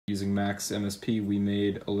Using Max MSP, we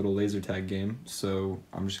made a little laser tag game, so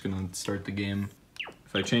I'm just gonna start the game.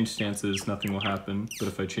 If I change stances, nothing will happen, but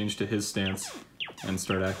if I change to his stance and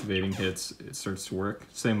start activating hits, it starts to work.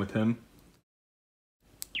 Same with him.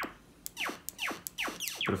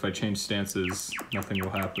 But if I change stances, nothing will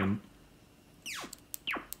happen.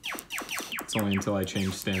 It's only until I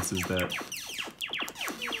change stances that...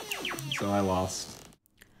 So I lost.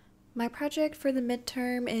 My project for the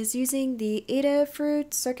midterm is using the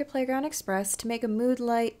Adafruit Circuit Playground Express to make a mood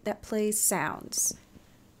light that plays sounds.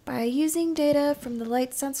 By using data from the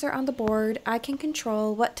light sensor on the board, I can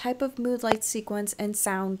control what type of mood light sequence and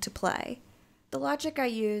sound to play. The logic I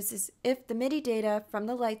use is if the MIDI data from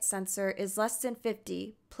the light sensor is less than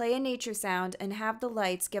 50, play a nature sound and have the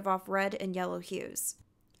lights give off red and yellow hues.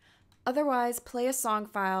 Otherwise, play a song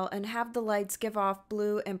file and have the lights give off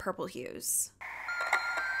blue and purple hues.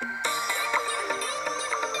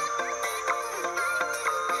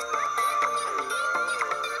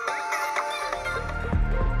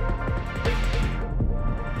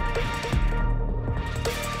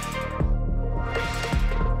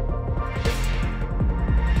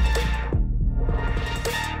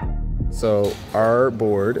 So our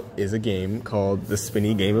board is a game called the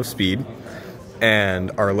Spinny Game of Speed,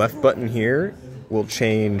 and our left button here will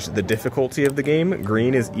change the difficulty of the game.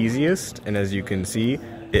 Green is easiest, and as you can see,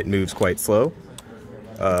 it moves quite slow.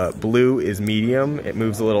 Blue is medium, it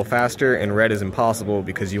moves a little faster, and red is impossible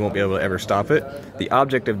because you won't be able to ever stop it. The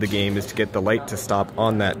object of the game is to get the light to stop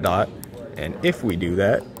on that dot, and if we do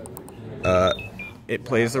that, it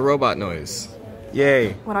plays the robot noise.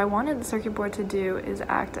 Yay! What I wanted the circuit board to do is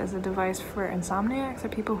act as a device for insomniacs or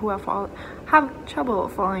people who have trouble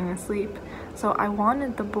falling asleep. So I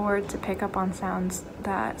wanted the board to pick up on sounds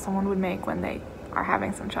that someone would make when they are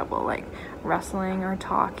having some trouble, like rustling or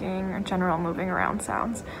talking or general moving around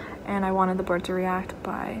sounds. And I wanted the board to react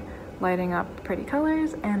by lighting up pretty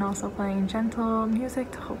colors and also playing gentle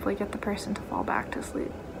music to hopefully get the person to fall back to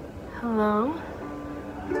sleep. Hello?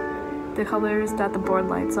 The colors that the board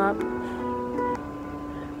lights up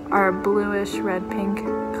are bluish red pink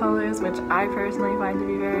colors, which I personally find to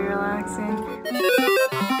be very relaxing.